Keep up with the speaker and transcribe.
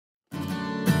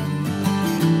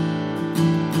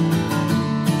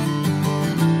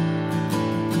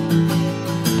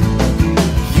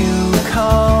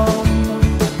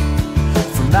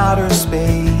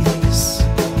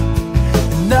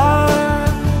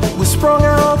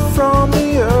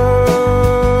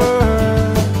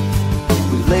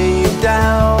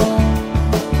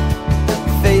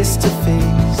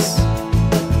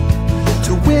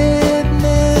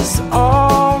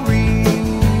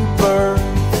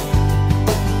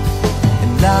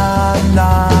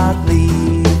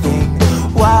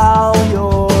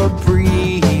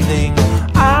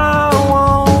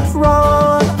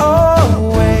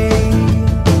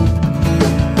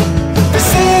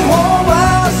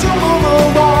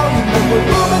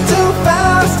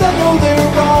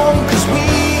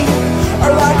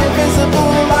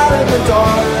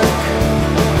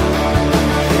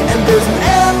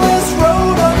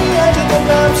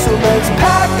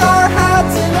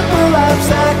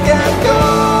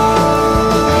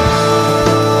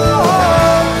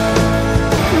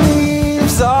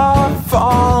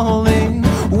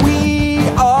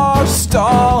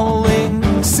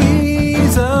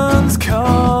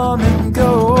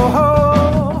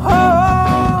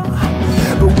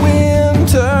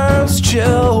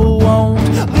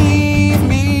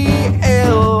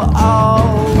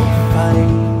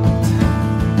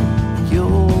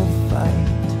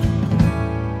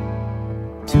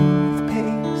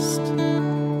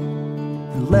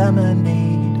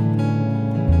lemonade,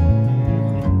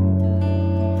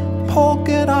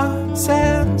 polka dots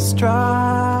and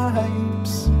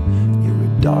stripes. You're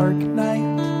a dark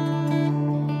night,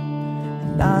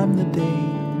 and I'm the day.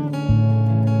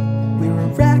 We're a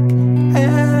wreck,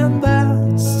 and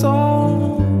that's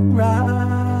alright.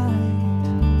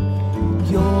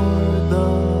 You're the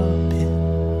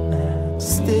pin that's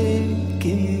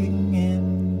sticking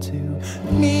into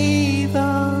me,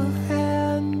 the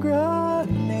hand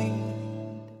grenade.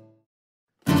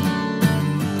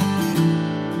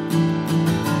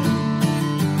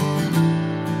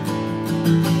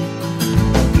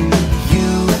 You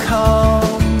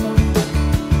come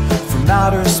from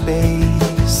outer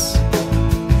space,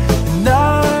 and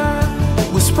I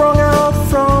was sprung out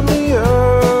from the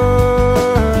earth.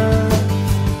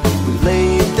 We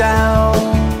laid down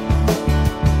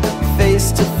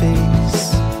face to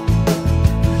face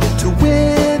to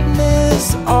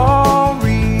witness our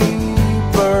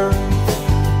rebirth.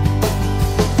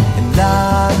 And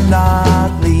I'm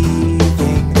not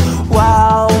leaving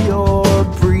while you're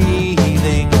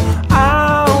breathing.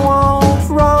 I won't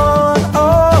run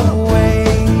away.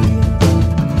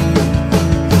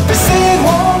 They say it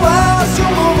won't last,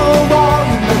 you'll move along,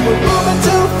 but we're moving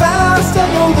too fast. I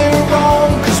know they're wrong,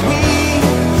 'cause we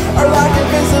are like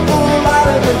invisible light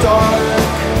in the dark.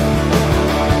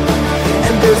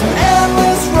 And there's an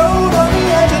endless road on the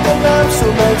edge of the map, so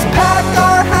let's pack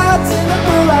our hats in a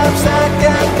burlap sack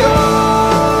and go.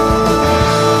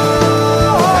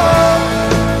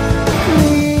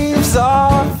 Leaves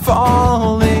are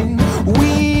falling,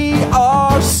 we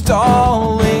are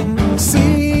stalling.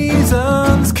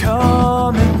 Seasons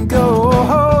come and go,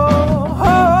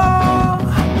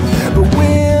 but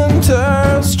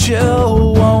winter's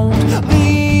chill won't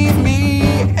leave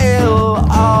me ill.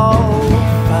 I'll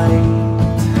fight,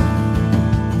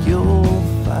 you'll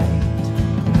fight.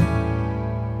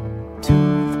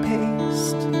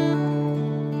 Toothpaste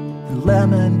and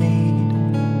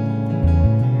lemonade,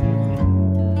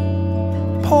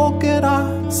 polka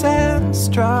dots and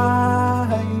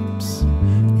stripes.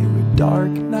 You're a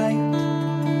dark night,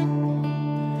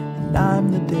 and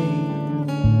I'm the day.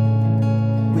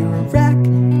 We're a wreck,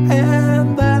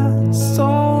 and that's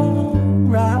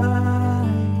alright.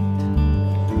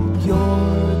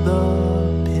 You're the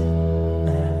pin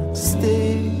that's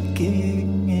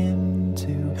sticking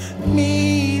into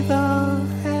me, the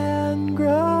hand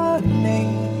grenade.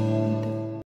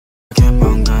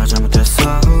 뭔가 잘못했어.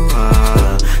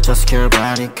 Just care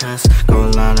about it cause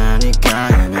곤란하니까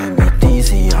Make it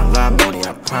easy on 라 머리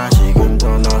아파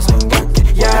지금도 너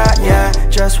생각해. Yeah yeah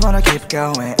just wanna keep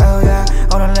going. Oh yeah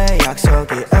오늘 내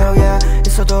약속이 oh yeah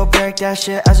있어도 break that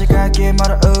shit 아직 갈 길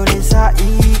멀어 우리 사이.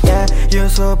 Yeah you're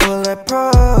so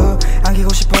bulletproof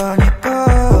안기고 싶어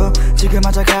니뽀 지금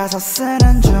앉아 가사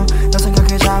쓰는 중 너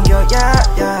생각에 잠겨. Yeah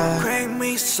yeah Crank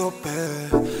me so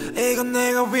bad 이건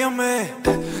내가 위험해.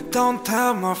 Don't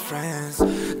tell my friends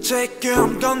Take you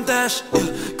I'm gon' dash.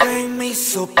 Crank me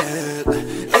so bad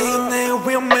이건 내가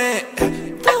위험해.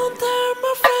 Don't tell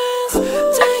my friends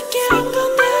Take you I'm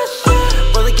gon' dash.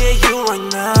 Wanna get you right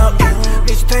now.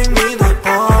 Need to take me 날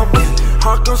bomb.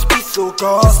 Heart gon' speed so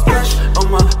go splash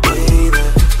on my baby.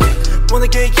 Wanna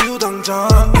get you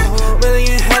당장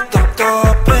매일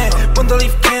답답해. Wanna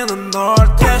leave cannon 널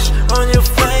dash on your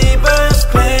flavor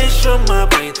splash on my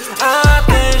brain.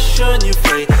 Attention you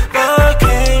flavor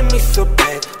came me so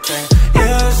bad.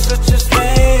 You're such a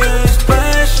slayer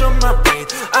splash on my brain.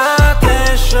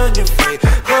 Attention you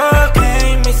flavor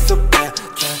came me so bad.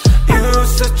 You're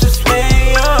such a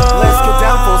slayer. Let's get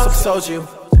down for some soju.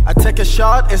 I take a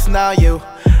shot, it's not you.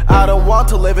 I don't want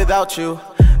to live without you.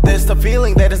 There's the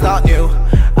feeling that is not new.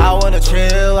 I wanna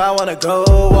chill, I wanna go,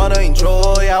 wanna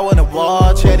enjoy, I wanna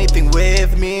watch anything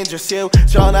with me and just you.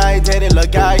 전화에 데리러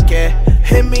갈게.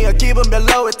 Hit me a 기분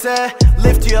별로일 때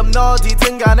Lift you up 너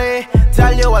어디든 간에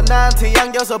달려와 나한테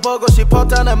안겨서 보고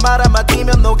싶었다는 말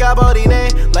한마디면 녹아버리네.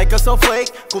 Like a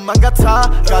snowflake 꿈만 같아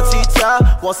같이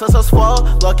있자 Once us swell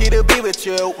lucky to be with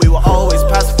you. We will always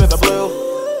pass through the blue.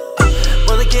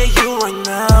 Wanna get you right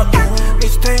now.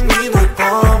 Need to take me like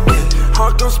bomb.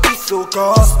 Heart gon' speed so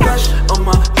go splash on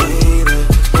my baby.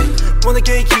 Wanna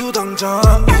get you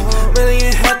당장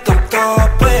매일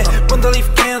답답해. Wanna leave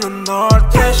cannon 널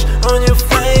dash on your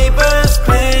flavor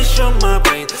splash on my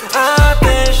brain.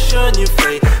 Attention you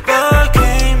flavor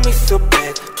came me so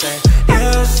bad.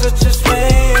 You're such a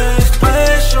slayer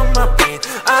splash on my brain.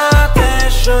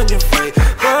 Attention you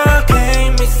flavor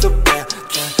came me so bad.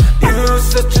 You're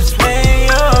such a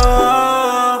slayer.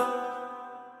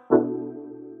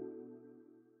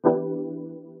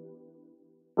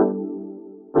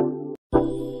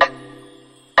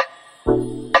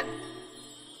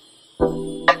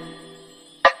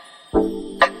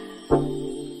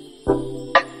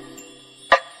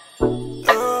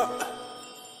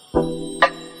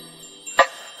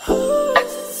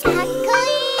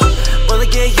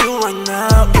 right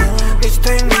now. Need to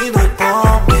take me like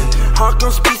bomb. Heart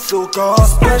gon' speed so cold.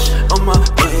 Splash on my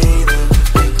plate.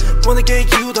 wanna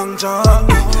get you 당장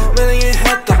매일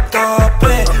head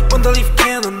답답해 When the leaf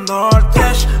cannon or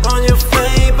dash on your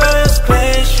flavor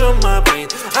Splash on my brain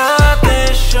I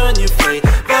dash on your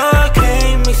flavor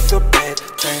Came me so bad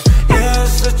You're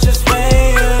such a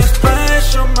slayer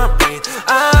Splash on my brain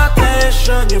I dash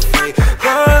on your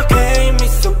flavor Came me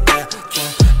so bad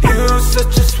You're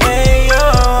such a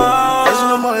slayer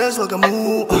Dancing on my ass like a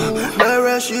move Mad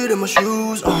rat shit in my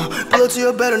shoes Pull up to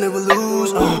your bed and never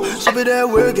lose Sip it that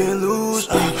we're getting loose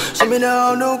See me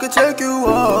now, no can take you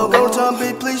off Got no time,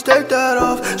 babe, please take that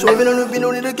off Swerving on the beat,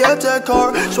 no need to get that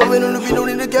car Swerving on the beat, no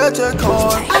need to get that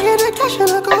car I get that cash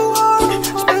and I go hard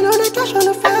Spend all the cash on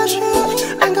the fashion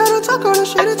Ain't gotta talk all the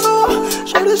shit at all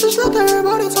Shoulders just let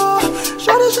everybody talk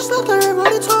Shoulders just let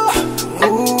everybody talk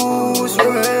Ooh,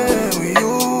 swerving with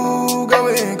you Got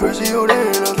me crazy, oh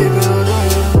then I'll keep it on you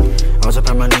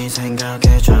어젯밤만 네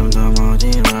생각에 좀 더 못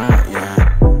일어 yeah.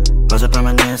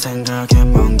 어젯밤만 내 생각에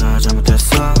뭔가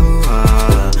잘못했어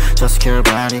Just care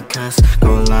about it cause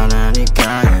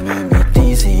곤란하니까 You make me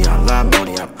dizzy 알라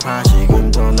머리 아파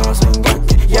지금도 너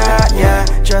생각해 Yeah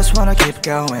yeah Just wanna keep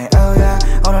going Oh yeah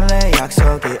오늘 내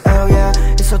약속이 Oh yeah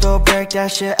있어도 break that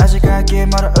shit 아직 갈 길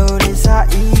멀어 우리 사이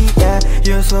yeah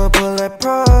You're so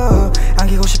bulletproof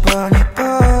안기고 싶어 네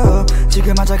품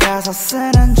지금 앉아 가사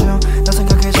쓰는 중 너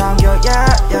생각에 잠겨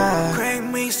yeah yeah Crank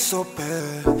me so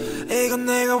bad 이건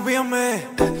내가 위험해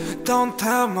Don't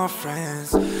tell my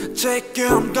friends Check you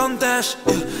I'm gon' dash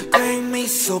Crank me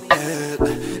so bad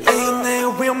이건 내가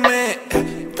위험해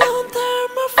Don't tell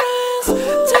my friends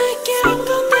Check you I'm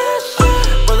gon' dash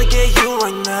Wanna get you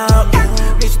right now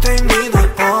Need to take me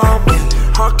like bomb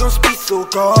Heart gon' speed so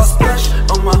cold Splash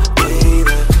on my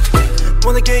baby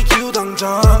Wanna get you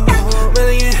당장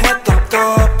매일 head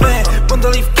답답해 When the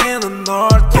leaf cannon or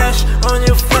dash on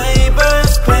your flavor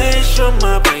Splash on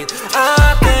my brain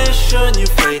I dash on your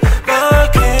flavor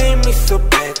Came me so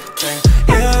bad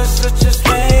You're such a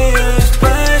slayer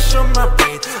Splash on my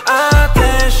brain I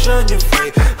dash on your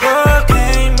flavor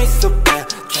Came me so bad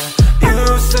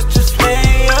You're such a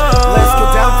slayer Let's get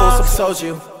down for some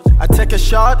soju I take a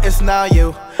shot, it's now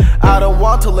you I don't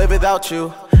want to live without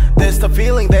you There's the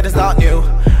feeling that is not new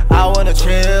I wanna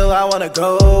chill, I wanna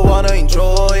go, wanna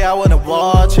enjoy I wanna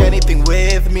watch anything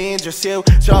with me and just you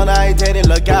전화에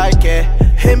데리러 갈게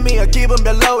Hit me a 기분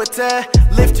별로일 때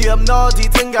Lift you up 너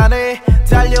어디든 간에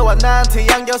달려와 나한테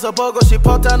안겨서 보고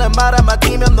싶었다는 말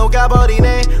한마디면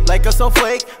녹아버리네 Like a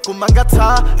snowflake 꿈만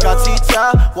같아 같이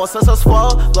자 Was so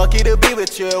swell, lucky to be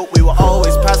with you We will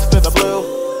always pass through the blue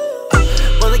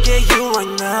Wanna get you right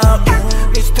now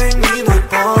Need to take me like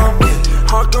bomb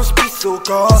Heart gon' speed so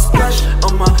cold Splash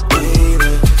on my baby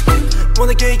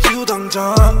Wanna get you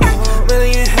당장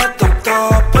매일 head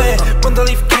답답해 When the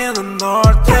leaf cannon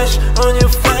or dash on your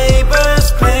flavor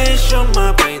Splash on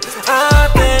my brain I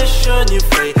dash on your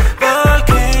flavor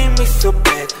Came me so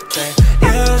bad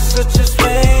You're such a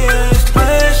slayer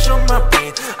Splash on my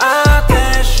brain I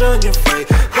dash on your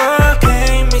flavor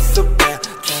Came me so bad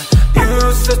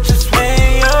You're such a slayer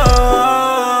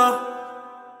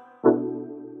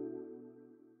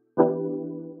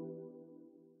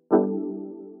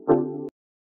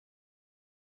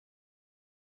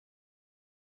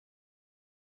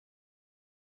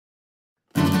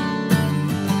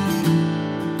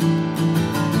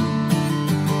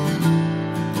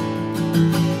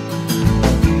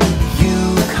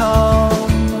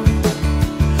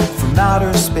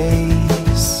outer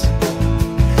space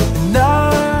and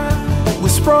I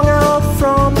was sprung out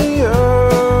from the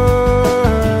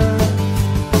earth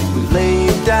We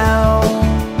laid down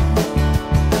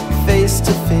face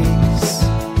to face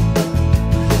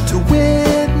To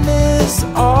witness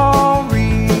our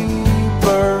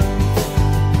rebirth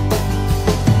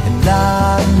And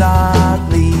I'm not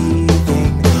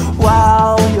leaving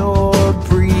while you're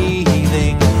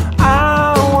breathing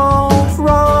I won't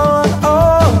run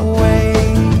away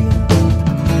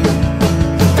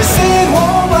They say it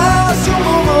won't last, you'll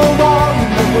move along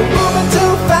But we're moving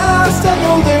too fast, I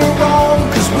know they're wrong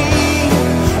Cause we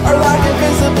are like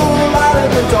invisible light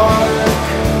in the dark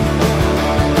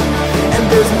And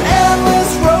there's an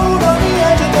endless road on the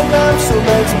edge of the map So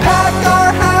let's pack our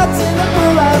hats in a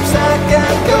burlap sack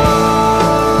and go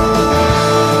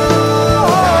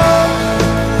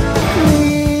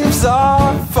Leaves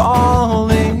are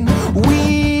falling,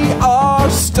 we are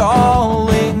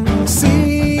stalling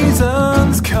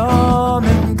Seasons come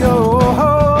and go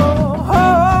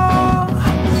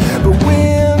But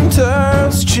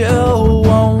winter's chill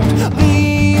won't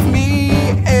leave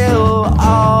me ill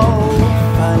I'll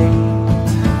fight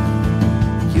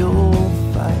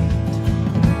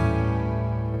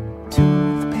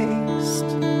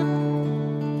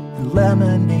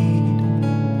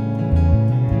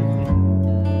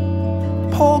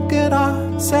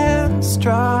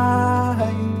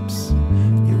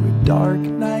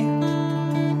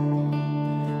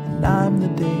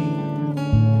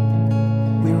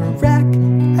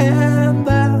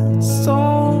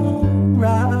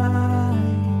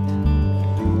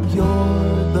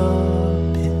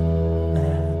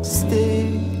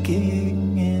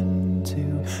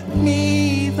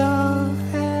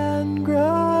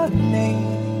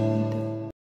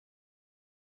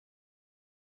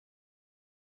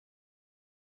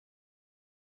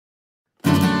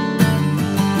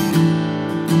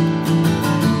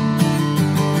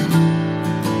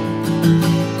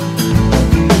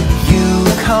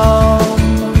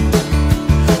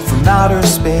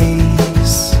baby